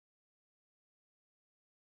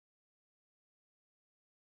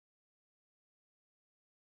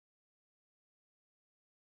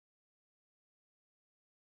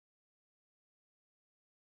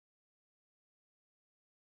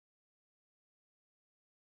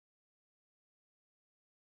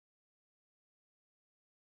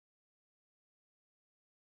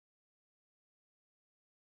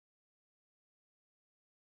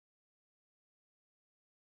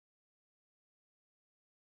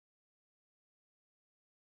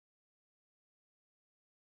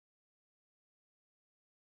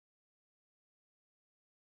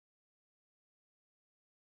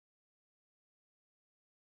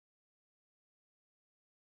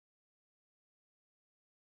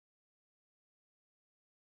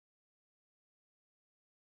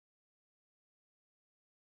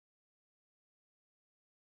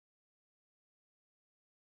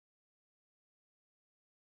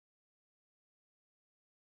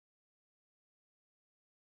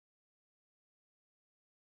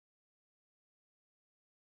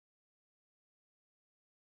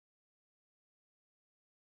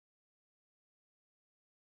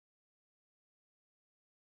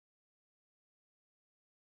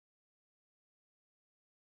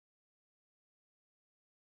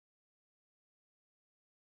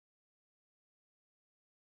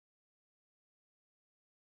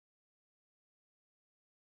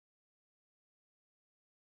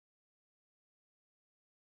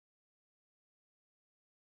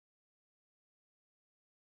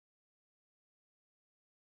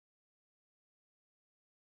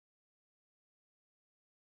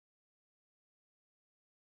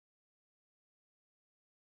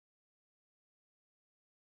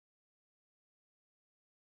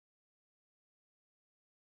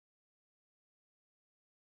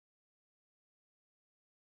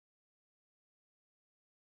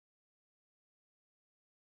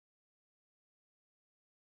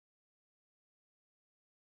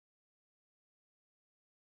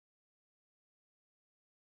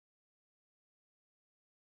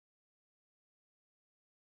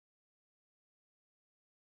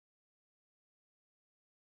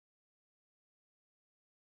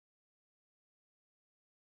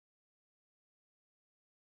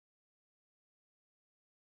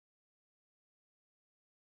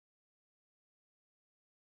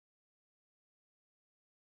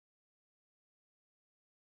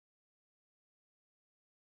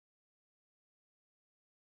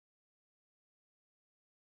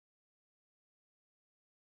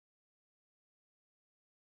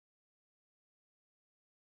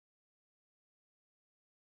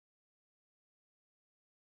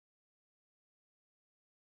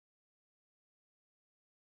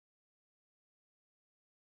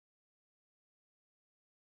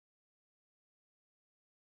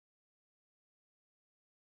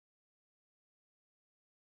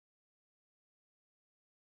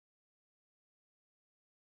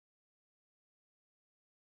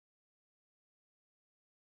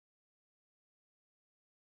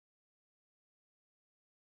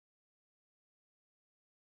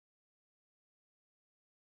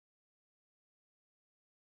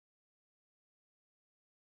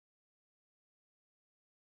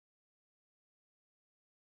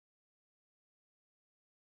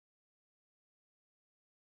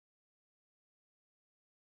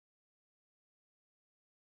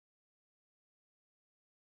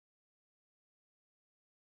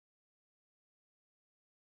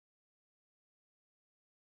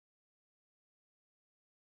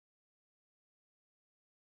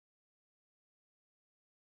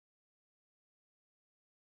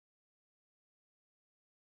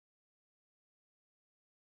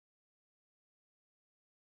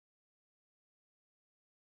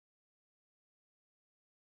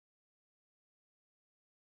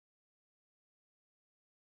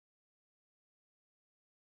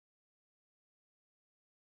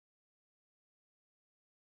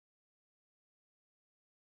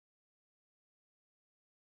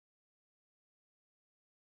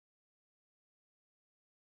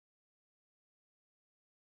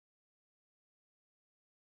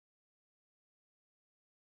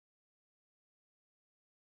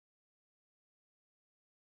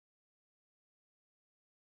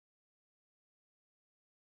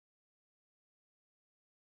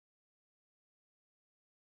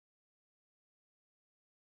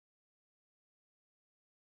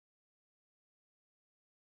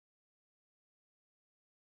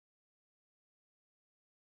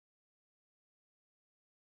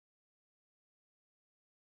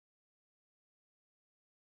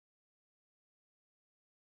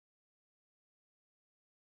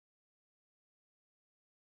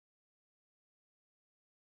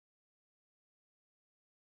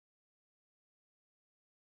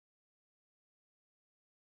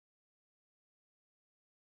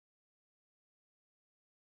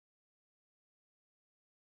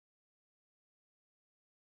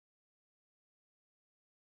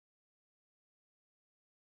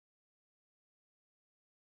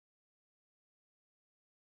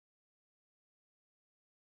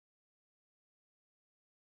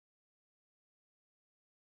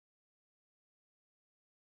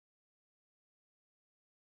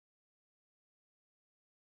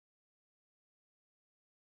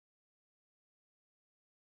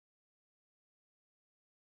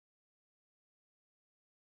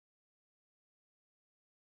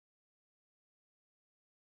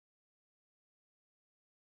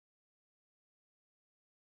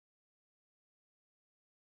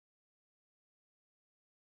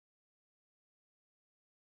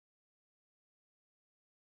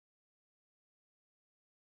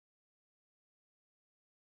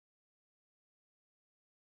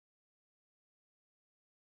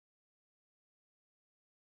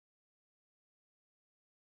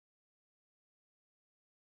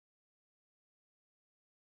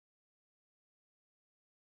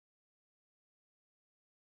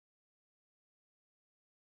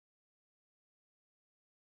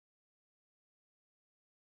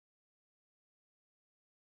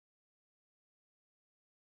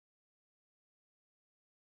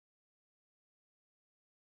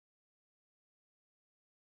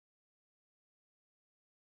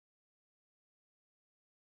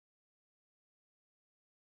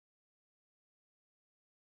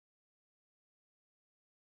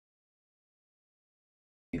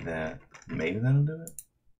that. Maybe that'll do it.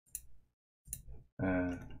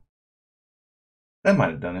 That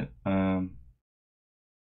might have done it. Are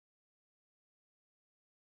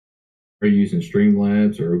you using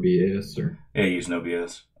Streamlabs or OBS or? Yeah, using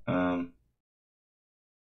OBS.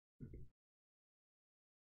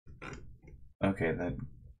 Okay,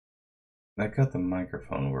 that got the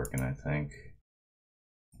microphone working, I think,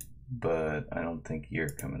 but I don't think you're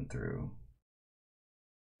coming through.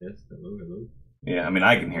 Yes, hello. Yeah, I mean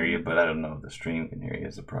I can hear you, but I don't know if the stream can hear you.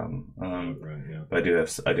 Is the problem. Right, yeah. But I do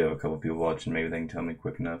have a couple people watching. Maybe they can tell me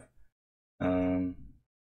quick enough.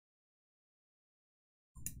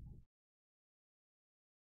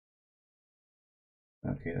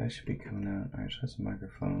 Okay, that should be coming out. All right, so that's a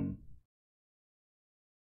microphone.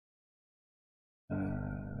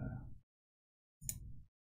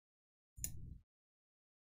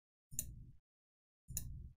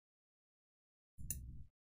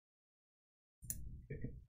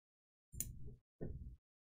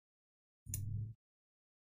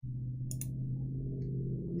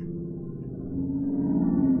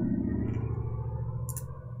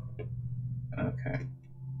 Okay.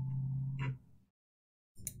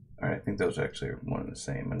 All right, I think those actually are one and the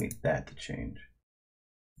same. I need that to change.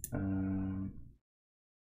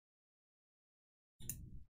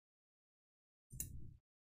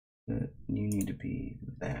 You need to be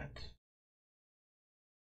that.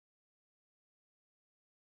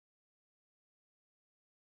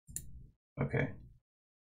 Okay.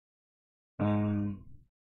 Oh,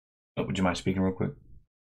 would you mind speaking real quick?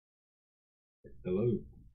 Hello.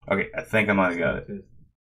 Okay, I think I might have got it.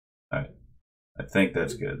 All right, I think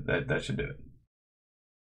that's good. That should do it.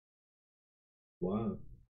 Wow.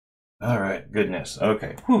 All right, goodness.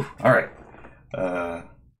 Okay. Whew. All right.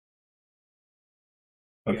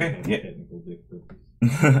 Okay. Yeah. Technical difficulties.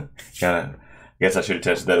 Guess I should have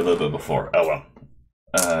tested that a little bit before. Oh well.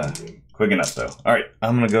 Quick enough though. All right,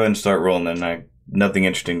 I'm gonna go ahead and start rolling. Then nothing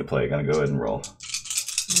interesting to play. Gonna go ahead and roll.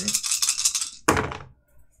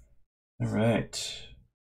 All right.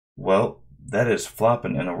 Well, that is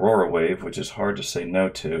flopping an Aurora Wave, which is hard to say no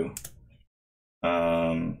to.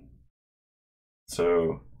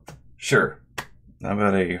 So, sure. How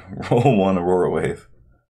about a roll 1 Aurora Wave?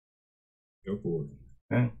 Go for it.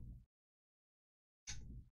 Okay.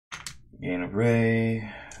 Gain of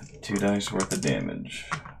Ray, 2 dice worth of damage.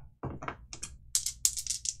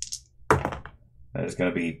 That is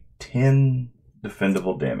going to be 10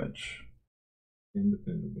 defendable damage.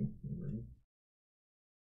 Indefendable. All right.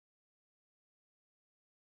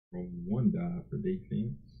 Roll 1 die for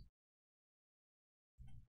defense.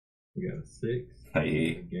 We got a 6.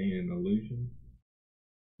 Hey. Gain an illusion.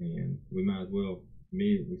 And we might as well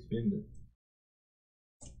immediately spend it.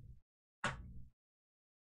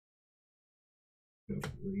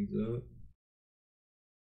 Couple these up.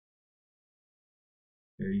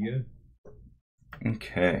 There you go.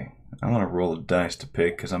 Okay. I'm going to roll a dice to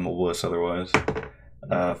pick because I'm a wuss otherwise.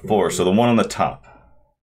 4, so the one on the top.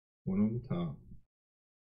 One on the top.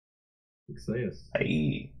 Success.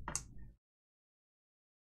 Hey.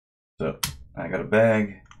 So, I got a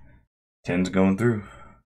bag. 10's going through.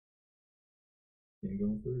 10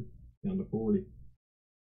 going through. Down to 40.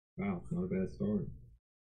 Wow, not a bad start.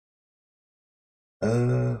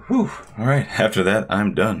 Whew. Alright, after that,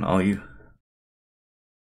 I'm done. All you.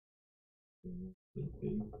 10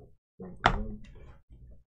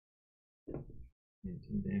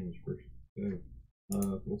 damage first. Go.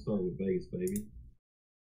 We'll start with base, baby.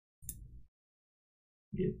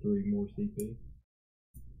 Get 3 more CP.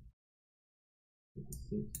 Get the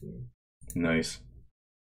 6 there. Nice.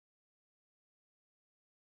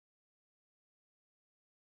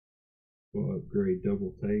 We'll upgrade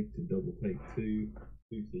double take to double take 2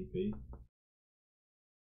 CP.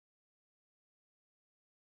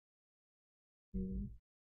 And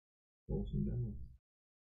roll some dice.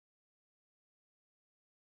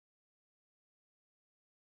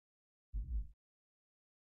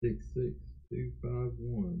 Six, 2, 5,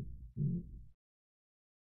 1.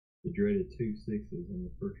 The dreaded 2 6s on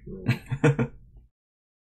the first roll.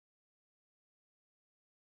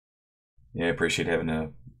 Yeah, I appreciate having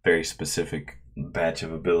a very specific batch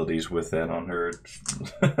of abilities with that on her.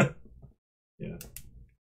 Yeah.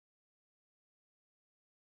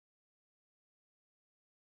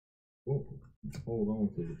 Well, hold on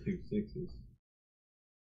to the 2 6s.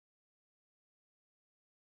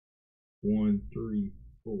 1, 3,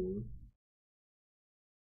 4.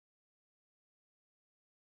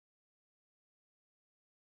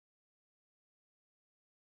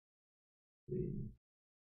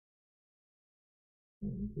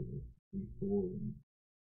 Into the 4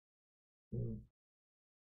 and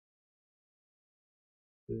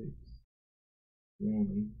 6,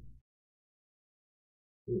 1.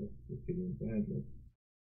 Ugh, this could end badly.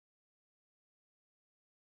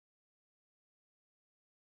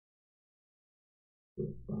 For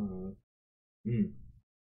 5.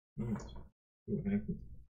 Nice. See what happens.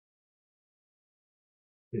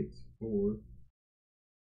 6, 4.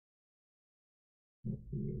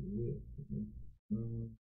 Must be a whip.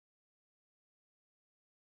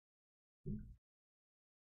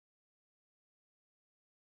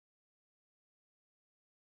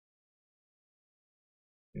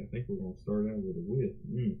 Yeah, I think we're gonna start out with a whip.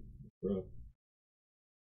 Rough.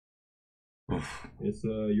 Oof. It's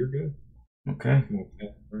you're good. Okay. Come on,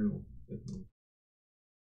 Pat Colonel.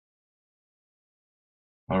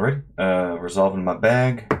 Alright. Resolving my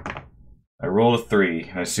bag. I rolled a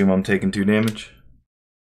 3. I assume I'm taking 2 damage.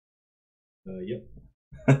 Yep.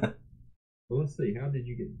 Well, let's see. How did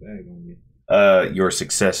you get the bag on you? Your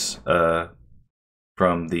success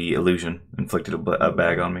from the illusion inflicted a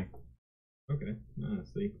bag on me. Okay, I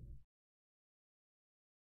see.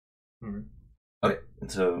 Alright. Okay,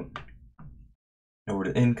 so over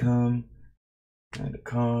to income, add a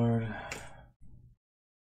card.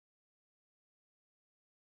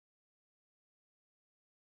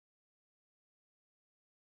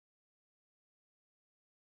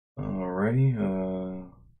 Alrighty,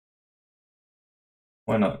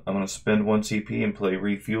 why not? I'm gonna spend 1 CP and play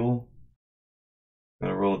refuel.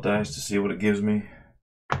 Gonna roll a dice to see what it gives me.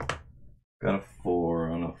 Got a 4.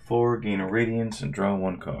 On a 4, gain a radiance and draw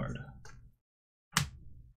 1 card.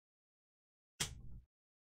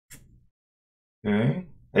 Okay.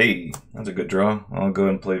 Hey, that's a good draw. I'll go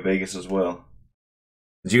ahead and play Vegas as well.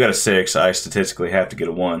 Since you got a 6, I statistically have to get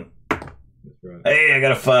a 1. That's right. Hey, I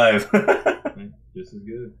got a 5. Just as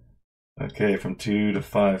good. Okay, from 2 to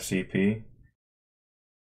 5 CP.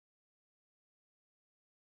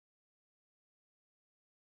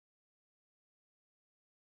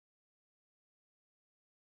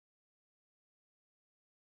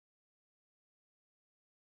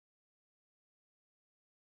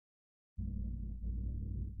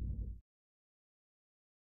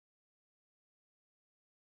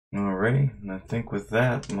 Alrighty, and I think with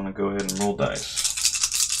that, I'm gonna go ahead and roll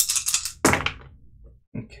dice.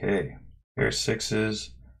 Okay, pair of 6s,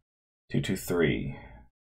 2, 2, 3.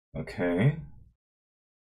 Okay.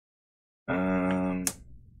 I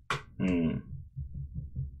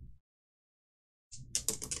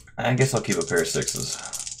guess I'll keep a pair of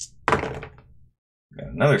 6s. Got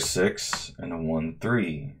another 6 and a 1,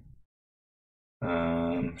 3.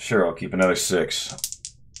 Sure, I'll keep another 6.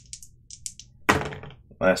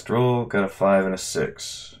 Last roll, got a 5 and a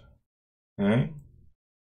 6. Okay.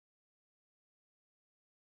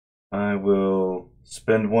 I will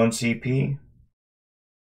spend 1 CP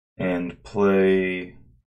and play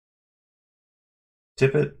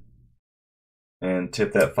tip it and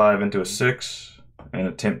tip that 5 into a 6 and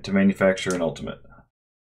attempt to manufacture an ultimate.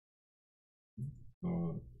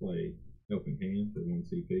 Play helping hand for 1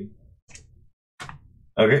 CP.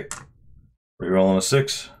 Okay. Rerolling a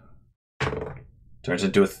 6. Turns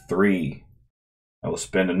into a 3. I will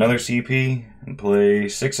spend another CP and play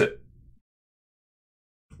 6 it.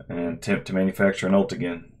 And attempt to manufacture an ult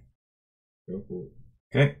again. Go for it.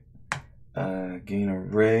 Okay. Gain a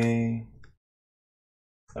ray.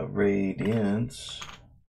 A radiance.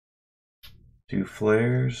 2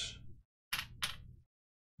 flares.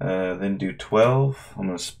 Then do 12. I'm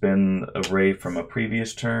going to spend a ray from a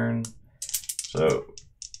previous turn. So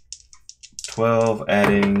 12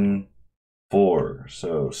 adding 4.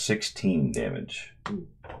 So 16 damage. Ooh,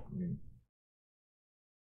 man.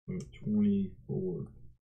 24.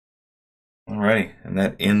 Alrighty, and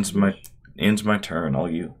that ends my turn. All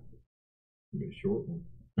you. Get a short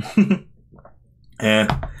one.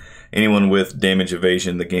 Anyone with damage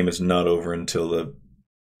evasion, the game is not over until the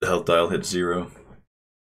health dial hits 0.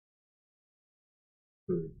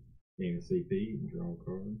 For gain a CP and draw a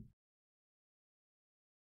card.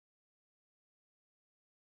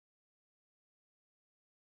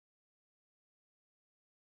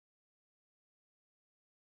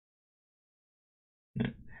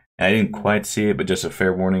 I didn't quite see it, but just a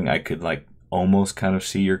fair warning, I could like almost kind of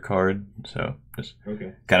see your card. So just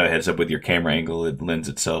okay. Kind of a heads up with your camera angle. It lends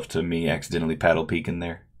itself to me accidentally paddle peeking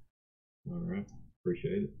there. Alright.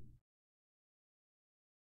 Appreciate it.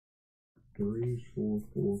 3, 4,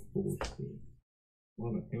 4, 4, 6. A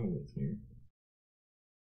lot of helmets here.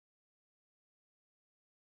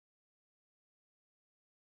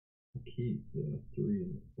 I'll keep the 3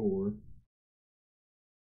 and the 4.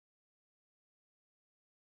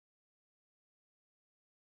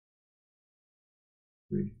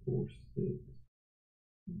 Three, 4, 6.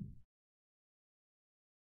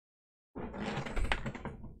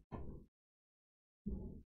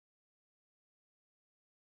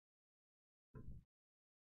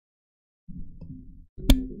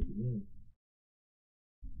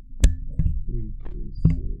 2, 3, 6.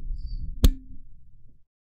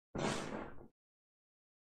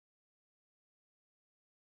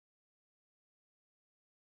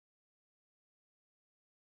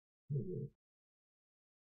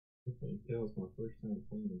 I think that was my first time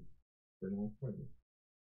playing for non fighting.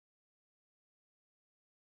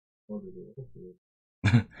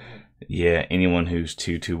 Yeah, anyone who's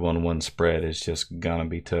 2-2-1-1 spread is just gonna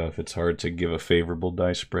be tough. It's hard to give a favorable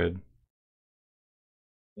dice spread.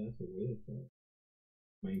 That's a weird thing.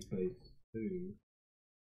 Main phase 2.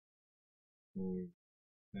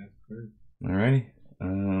 Last turn. Alrighty.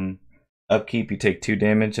 Upkeep, you take 2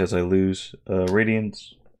 damage as I lose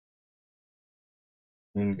radiance.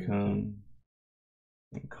 Income.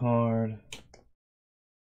 Card.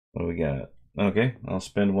 What do we got? Okay, I'll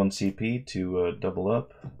spend 1 CP to double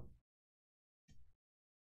up.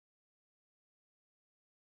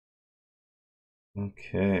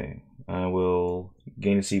 Okay, I will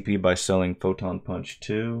gain a CP by selling Photon Punch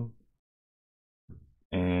 2.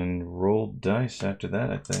 And roll dice after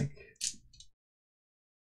that, I think.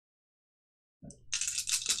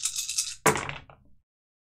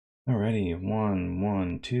 Alrighty, 1,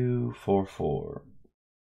 1, 2, 4, 4.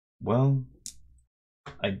 Well,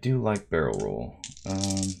 I do like barrel roll.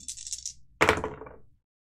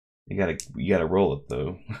 You gotta roll it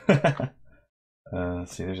though.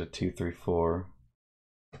 Let's see, there's a 2, 3, 4.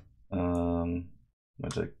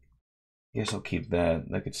 Which I guess I'll keep that.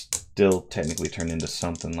 That could still technically turn into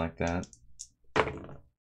something like that. Got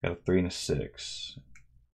a 3 and a 6.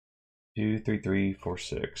 2, 3, 3, 4,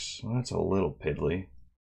 6. Well, that's a little piddly.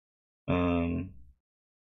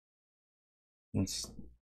 Let's.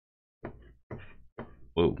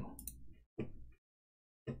 Whoa.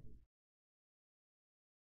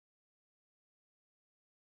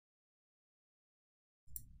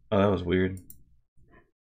 Oh, that was weird.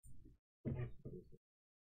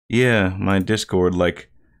 Yeah, my Discord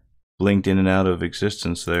like blinked in and out of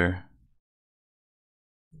existence there.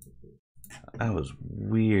 That was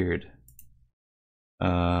weird.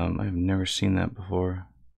 I've never seen that before.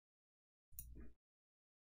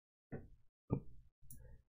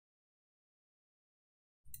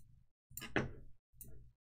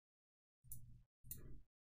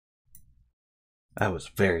 That was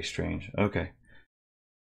very strange. Okay.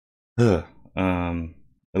 Ugh. I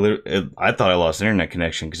thought I lost internet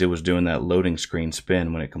connection because it was doing that loading screen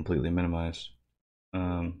spin when it completely minimized.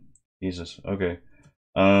 Jesus. Okay.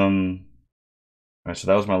 All right. So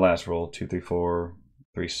that was my last roll. 2, 3, 4,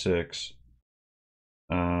 3, 6.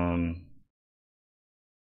 I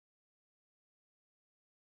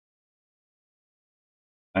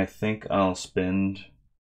think I'll spend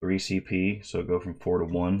 3 CP, so go from 4 to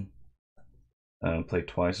 1. Play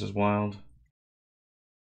twice as wild.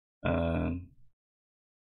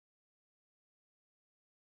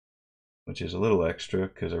 Which is a little extra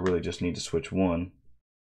because I really just need to switch 1.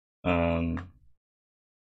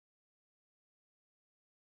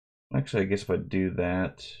 Actually, I guess if I do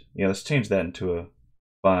that, yeah, let's change that into a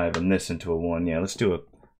 5 and this into a 1. Yeah, let's do a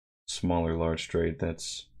smaller large straight.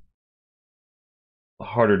 That's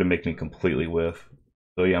harder to make me completely whiff.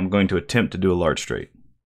 So yeah, I'm going to attempt to do a large straight.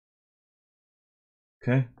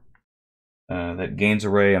 Okay. That gains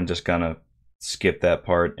array, I'm just gonna skip that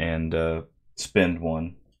part and spend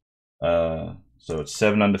 1. So it's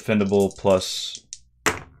 7 undefendable plus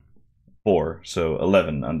 4, so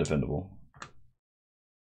 11 undefendable.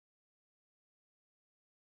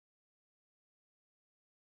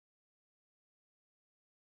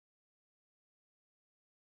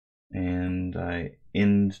 And I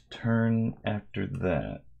end turn after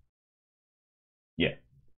that. Yeah.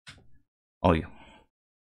 All you.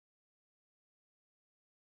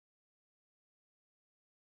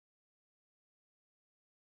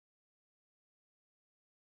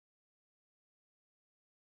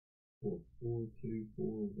 Four, 4, 2, 4,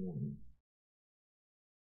 1.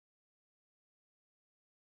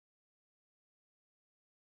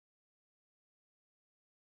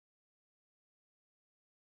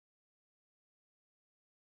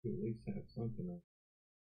 To at least have something on.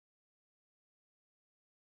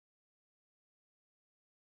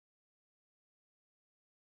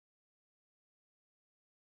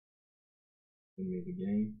 Give me the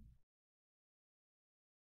game.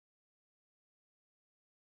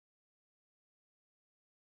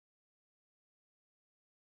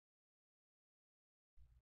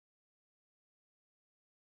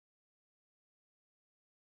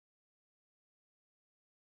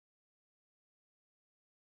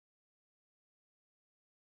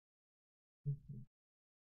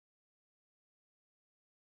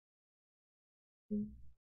 Do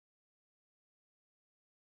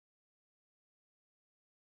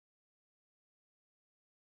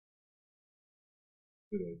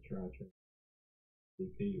a try.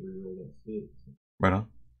 CP, reroll that 6. Right on.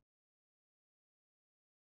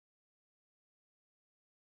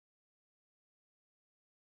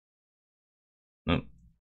 No.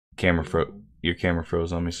 Your camera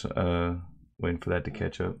froze on me, so, waiting for that to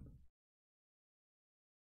catch up.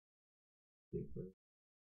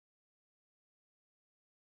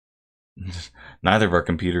 Neither of our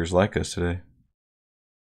computers like us today.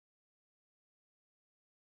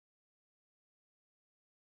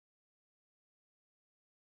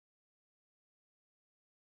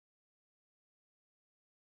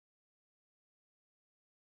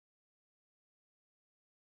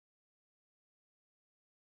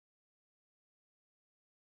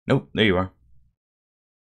 Nope, there you are.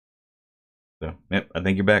 So, yep, I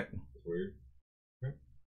think you're back. That's weird. Okay.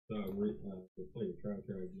 So to play the try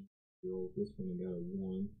again. Roll this one and got a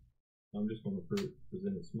 1. I'm just going to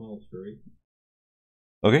present a small straight.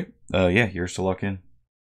 Okay. Yeah, you're still locked in.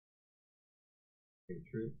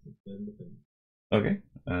 Tricks instead of defense. Okay.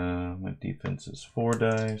 My defense is 4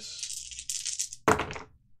 dice.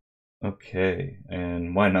 Okay,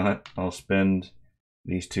 and why not? I'll spend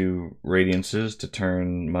these 2 radiances to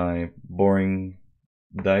turn my boring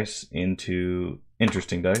dice into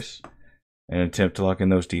interesting dice and attempt to lock in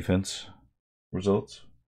those defense results.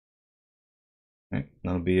 Right,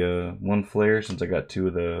 that'll be a 1 flare since I got 2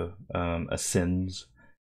 of the ascends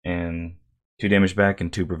and 2 damage back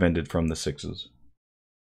and 2 prevented from the 6s.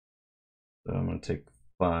 So I'm gonna take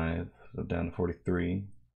 5, so down to 43.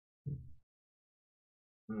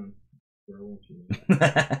 Where I want you.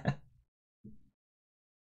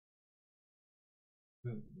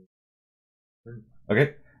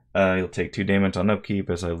 Okay, you'll take 2 damage on upkeep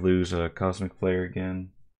as I lose a Cosmic Flare again.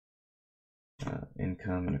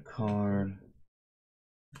 Income and a card.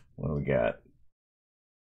 What do we got?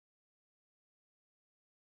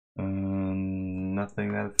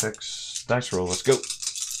 Nothing that affects dice roll. Let's go.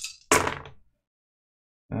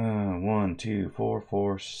 1, 2, 4,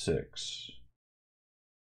 4, 6.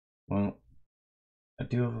 Well, I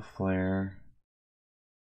do have a flare.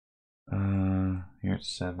 Here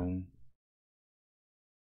it's 7.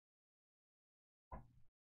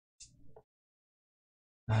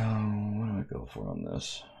 Oh, what do I go for on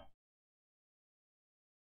this?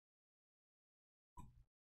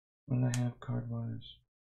 What do I have card wise?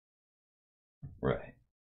 Right.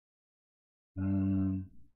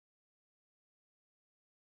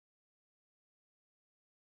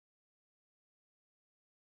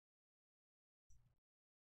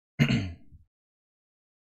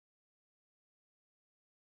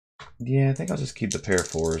 Yeah, I think I'll just keep the pair of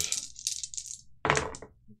 4s.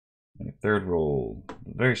 My 3rd roll,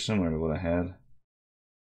 very similar to what I had.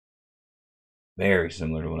 Very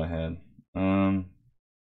similar to what I had.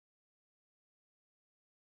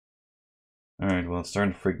 Alright, well, it's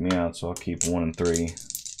starting to freak me out, so I'll keep 1 and 3.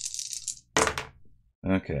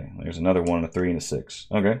 Okay, there's another 1 and a 3 and a 6.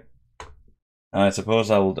 Okay. I suppose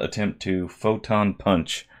I will attempt to Photon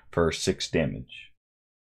Punch for 6 damage.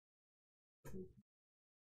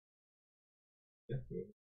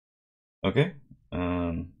 Okay.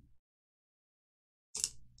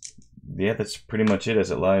 Yeah, that's pretty much it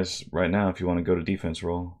as it lies right now if you want to go to defense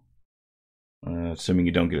roll. Assuming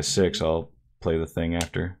you don't get a 6, I'll play the thing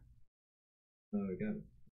after. Oh, I got it.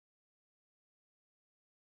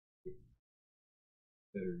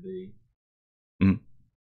 Better D.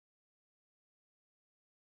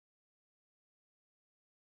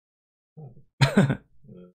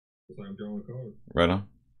 I'm drawing a card. Right on.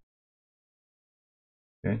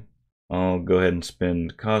 Okay. I'll go ahead and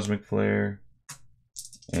spend Cosmic Flare.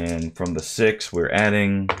 And from the 6, we're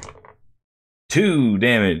adding 2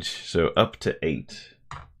 damage. So up to 8.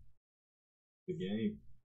 Good game.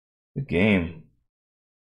 Good game.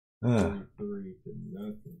 3 to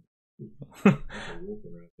nothing. That's a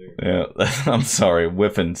whooping right there. Yeah, I'm sorry.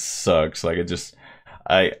 Whiffing sucks. Like, it just...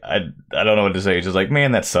 I don't know what to say. It's just like,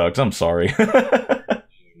 man, that sucks. I'm sorry. No. Well,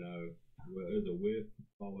 it was a whiff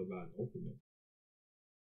followed by an ultimate.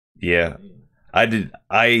 Yeah.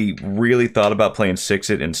 I really thought about playing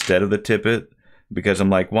 6-it instead of the tip-it because I'm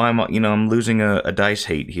like, why am I, I'm losing a dice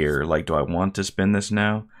hate here. Like, do I want to spin this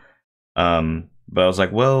now? But I was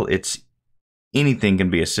like, well, it's anything can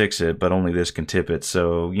be a 6-it, but only this can tip it.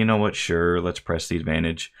 So, you know what? Sure, let's press the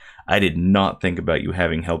advantage. I did not think about you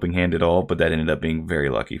having Helping Hand at all, but that ended up being very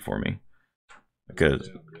lucky for me. Because,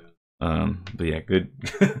 but yeah, good,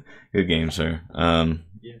 good game, sir.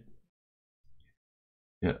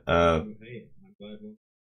 Yeah. Hey, I'm glad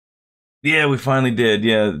Yeah, we finally did.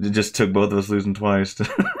 Yeah, it just took both of us losing twice. Yeah.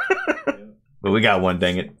 But we got one,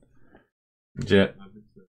 dang it. Yeah. I'm just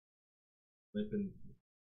flipping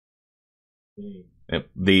game. Yep.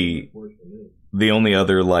 The Unfortunately, only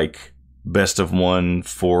other like best of 1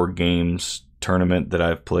 4 games tournament that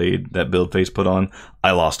I've played that Build Face put on,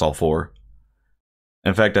 I lost all 4.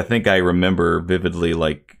 In fact, I think I remember vividly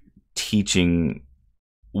like teaching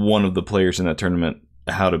one of the players in that tournament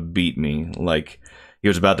how to beat me. Like he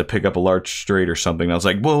was about to pick up a large straight or something. I was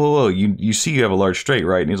like, "Whoa, whoa, whoa! You see you have a large straight,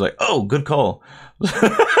 right?" And he's like, "Oh, good call."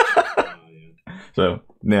 yeah. So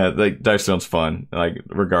yeah, like Dice Stone's fun, like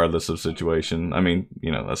regardless of situation. I mean,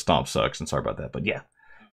 you know, a stomp sucks, and sorry about that, but yeah,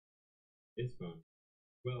 It's fun.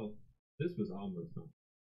 Well, this was almost fun,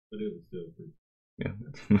 but it was still pretty.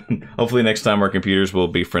 yeah. Hopefully next time our computers will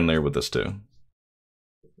be friendlier with us too.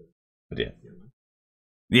 But yeah,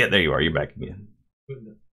 yeah, there you are. You're back again.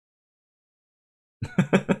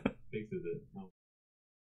 Fixes it.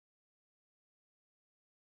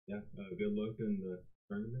 Yeah. Good luck in the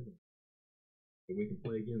tournament. We can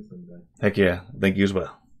play again someday. Heck yeah! Thank you as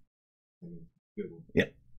well. Good one. Yeah.